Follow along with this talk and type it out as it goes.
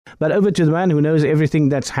But over to the man who knows everything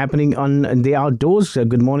that's happening on the outdoors.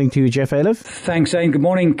 Good morning to you, Jeff Aliff. Thanks, Zane. Good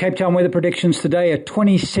morning. Cape Town weather predictions today. A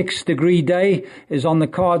 26-degree day is on the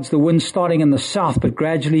cards. The wind starting in the south, but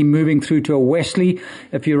gradually moving through to a westerly.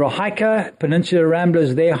 If you're a hiker, Peninsula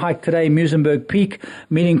Ramblers, their hike today, Muizenberg Peak.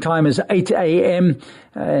 Meeting time is 8 a.m.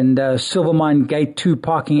 and Silvermine Gate 2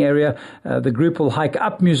 parking area. The group will hike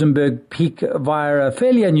up Muizenberg Peak via a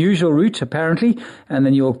fairly unusual route, apparently, and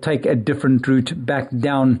then you'll take a different route back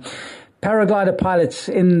down. Paraglider pilots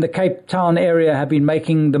in the Cape Town area have been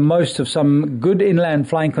making the most of some good inland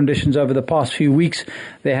flying conditions over the past few weeks.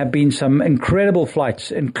 There have been some incredible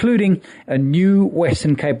flights, including a new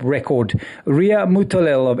Western Cape record. Ria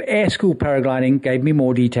Mutalel of Air School Paragliding gave me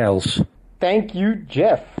more details. Thank you,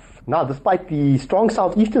 Jeff. Now, despite the strong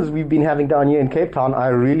southeasters we've been having down here in Cape Town, I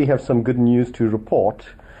really have some good news to report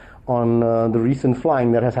on the recent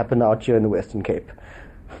flying that has happened out here in the Western Cape.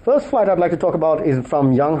 First flight I'd like to talk about is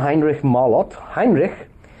from young Heinrich Marlot. Heinrich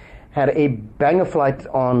had a banger flight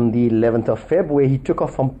on the 11th of Feb where he took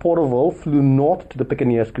off from Porterville, flew north to the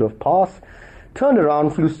Pickeneerskloof Pass, turned around,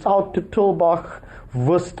 flew south to Tulbach,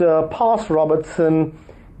 Worcester, past Robertson,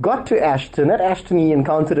 got to Ashton. At Ashton he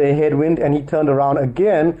encountered a headwind and he turned around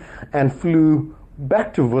again and flew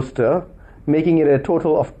back to Worcester, making it a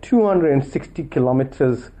total of 260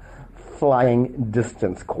 kilometers flying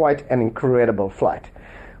distance. Quite an incredible flight.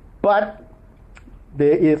 But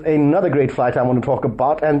there is another great flight I want to talk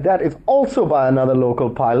about, and that is also by another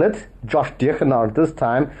local pilot, Josh Degenaar this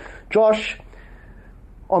time. Josh,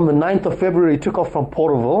 on the 9th of February, took off from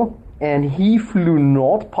Porterville, and he flew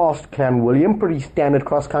north past Clanwilliam, pretty standard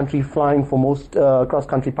cross-country flying for most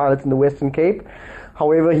cross-country pilots in the Western Cape.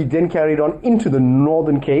 However, he then carried on into the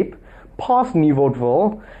Northern Cape, past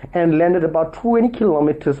Nieuwoudtville, and landed about 20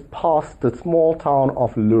 kilometers past the small town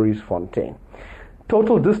of Lourisfontein.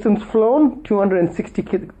 Total distance flown,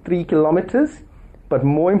 263 kilometers, but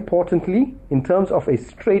more importantly, in terms of a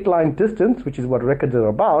straight line distance, which is what records are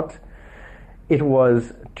about, it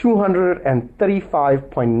was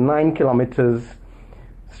 235.9 kilometers,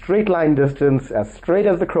 straight line distance, as straight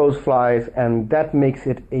as the crows flies, and that makes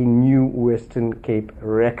it a new Western Cape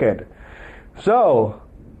record. So,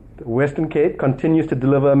 the Western Cape continues to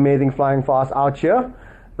deliver amazing flying for us out here.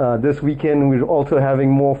 This weekend we're also having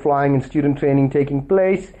more flying and student training taking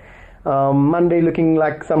place. Monday looking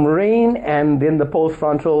like some rain, and then the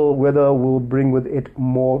post-frontal weather will bring with it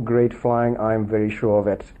more great flying. I'm very sure of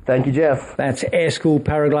it. Thank you, Jeff. That's Air School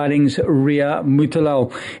Paragliding's Ria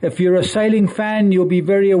Mutalal. If you're a sailing fan, you'll be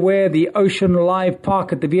very aware the Ocean Live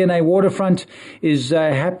Park at the V&A waterfront is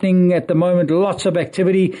happening at the moment. Lots of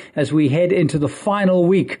activity as we head into the final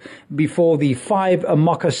week before the 5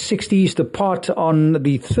 Amoca 60s depart on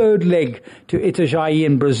the third leg to Itajaí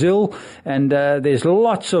in Brazil. And there's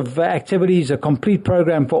lots of activities, a complete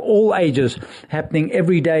program for all ages happening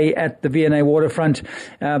every day at the V&A waterfront.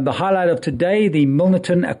 The highlight of today, the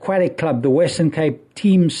Milnerton Aquatic Club, the Western Cape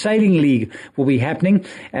Team Sailing League, will be happening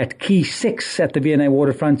at Quay 6 at the V&A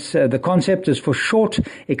waterfront. The concept is for short,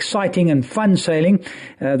 exciting and fun sailing.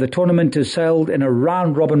 The tournament is sailed in a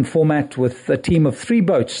round-robin format with a team of 3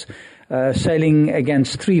 boats sailing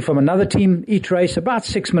against 3 from another team. Each race about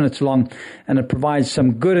 6 minutes long, and it provides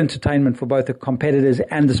some good entertainment for both the competitors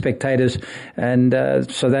and the spectators. And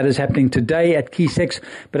so that is happening today at Quay 6.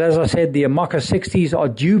 But as I said, the Amoca 60s are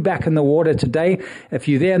due back in the water today. If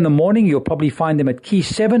you're there in the morning, you'll probably find them at Quay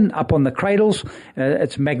 7 up on the cradles.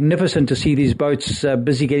 It's magnificent to see these boats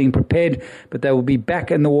busy getting prepared, but they will be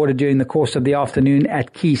back in the water during the course of the afternoon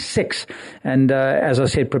at Quay 6. And as I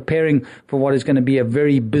said, preparing for what is going to be a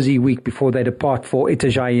very busy week before they depart for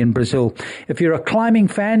Itajaí in Brazil. If you're a climbing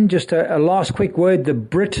fan, just a last quick word, the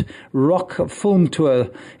Brit Rock Film Tour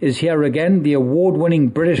is here again, the award-winning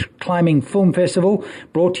British Climbing Film Festival,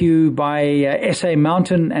 brought to you by SA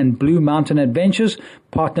Mountain and Blue Mountain Adventures,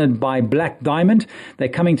 partnered by Black Diamond. They're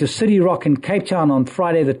coming to City Rock in Cape Town on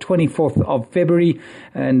Friday the 24th of February,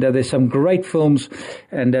 and there's some great films.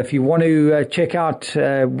 And if you want to check out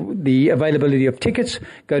the availability of tickets,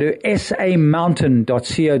 go to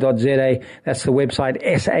samountain.co.za. That's the website,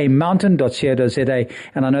 samountain.co.za,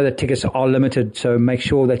 and I know that tickets are limited, so make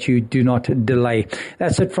sure that you do not delay.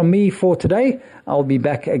 That's it from me for today. I'll be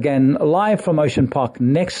back again live from Ocean Park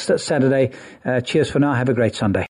next Saturday. Cheers for now. Have a great Sunday.